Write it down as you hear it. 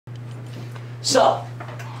So,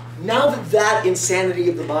 now that that insanity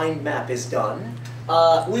of the mind map is done,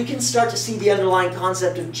 we can start to see the underlying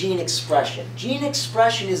concept of gene expression. Gene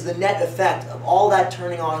expression is the net effect of all that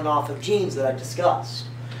turning on and off of genes that I've discussed.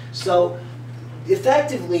 So,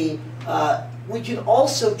 effectively, we can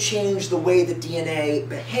also change the way that DNA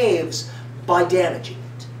behaves by damaging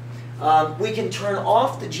it. We can turn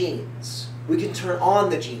off the genes. We can turn on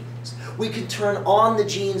the genes. We can turn on the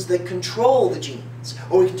genes that control the genes.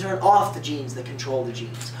 Or we can turn off the genes that control the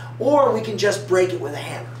genes. Or we can just break it with a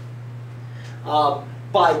hammer.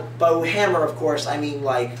 By hammer, of course, I mean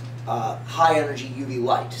like high energy UV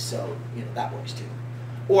light, so that works too.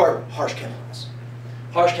 Or harsh chemicals,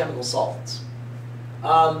 harsh chemical solvents.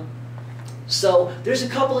 So there's a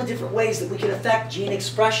couple of different ways that we can affect gene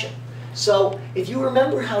expression. So if you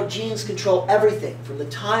remember how genes control everything from the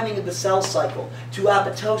timing of the cell cycle to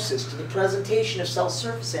apoptosis to the presentation of cell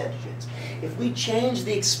surface antigens, if we change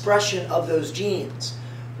the expression of those genes,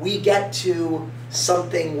 we get to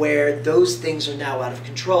something where those things are now out of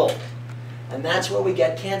control. And that's where we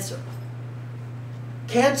get cancer.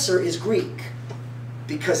 Cancer is Greek,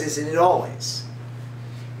 because isn't it always?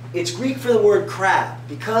 It's Greek for the word crab,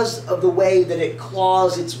 because of the way that it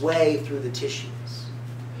claws its way through the tissues.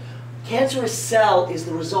 Cancerous cell is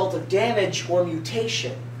the result of damage or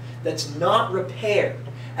mutation that's not repaired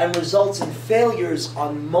and results in failures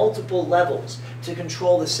on multiple levels to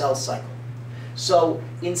control the cell cycle. So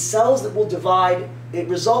in cells that will divide, it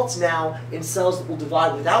results now in cells that will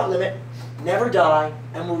divide without limit, never die,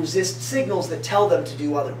 and will resist signals that tell them to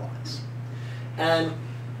do otherwise. And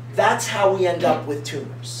that's how we end up with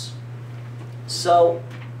tumors. So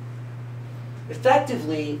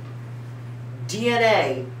effectively,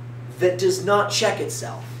 DNA that does not check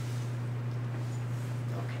itself.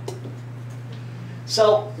 Okay.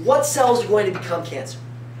 So what cells are going to become cancer?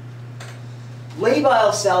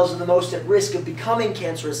 Labile cells are the most at risk of becoming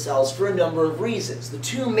cancerous cells for a number of reasons. The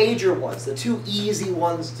two major ones, the two easy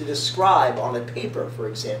ones to describe on a paper, for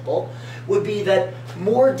example, would be that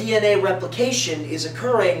more DNA replication is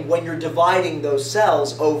occurring when you're dividing those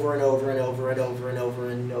cells over and over and over and over and over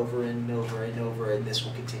and over and over and over, and this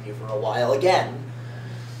will continue for a while again.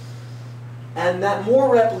 And that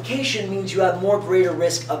more replication means you have more greater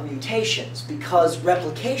risk of mutations, because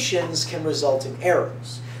replications can result in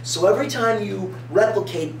errors. So every time you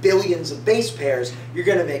replicate billions of base pairs, you're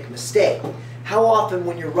going to make a mistake. How often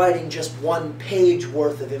when you're writing just one page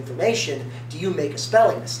worth of information do you make a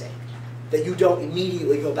spelling mistake that you don't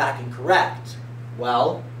immediately go back and correct?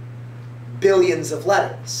 Well, billions of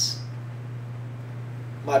letters.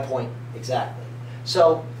 My point exactly.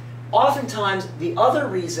 So oftentimes the other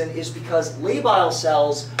reason is because labile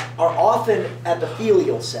cells are often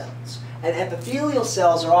epithelial cells. And epithelial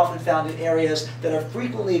cells are often found in areas that are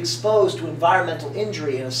frequently exposed to environmental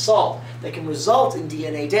injury and assault that can result in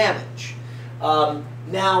DNA damage.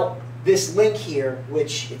 Now, this link here,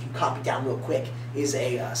 which if you copy down real quick, is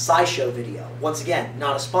a SciShow video. Once again,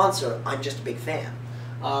 not a sponsor, I'm just a big fan.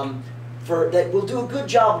 That will do a good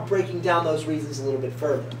job of breaking down those reasons a little bit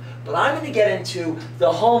further. But I'm going to get into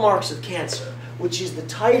the hallmarks of cancer, which is the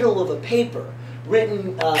title of a paper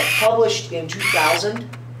written, published in 2000.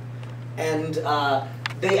 And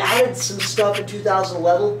they added some stuff in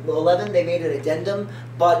 2011. They made an addendum,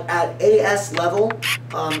 but at AS level,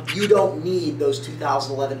 you don't need those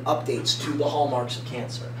 2011 updates to the hallmarks of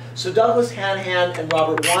cancer. So Douglas Hanahan and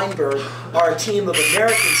Robert Weinberg are a team of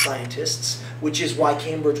American scientists, which is why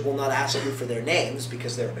Cambridge will not ask you for their names,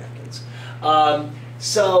 because they're Americans.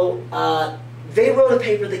 They wrote a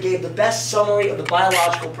paper that gave the best summary of the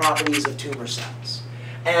biological properties of tumor cells.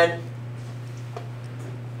 And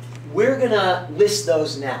we're going to list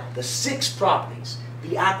those now. The 6 properties.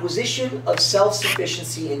 The acquisition of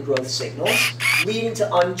self-sufficiency in growth signals, leading to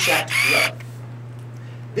unchecked growth.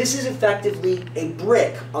 This is effectively a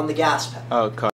brick on the gas pedal. Oh,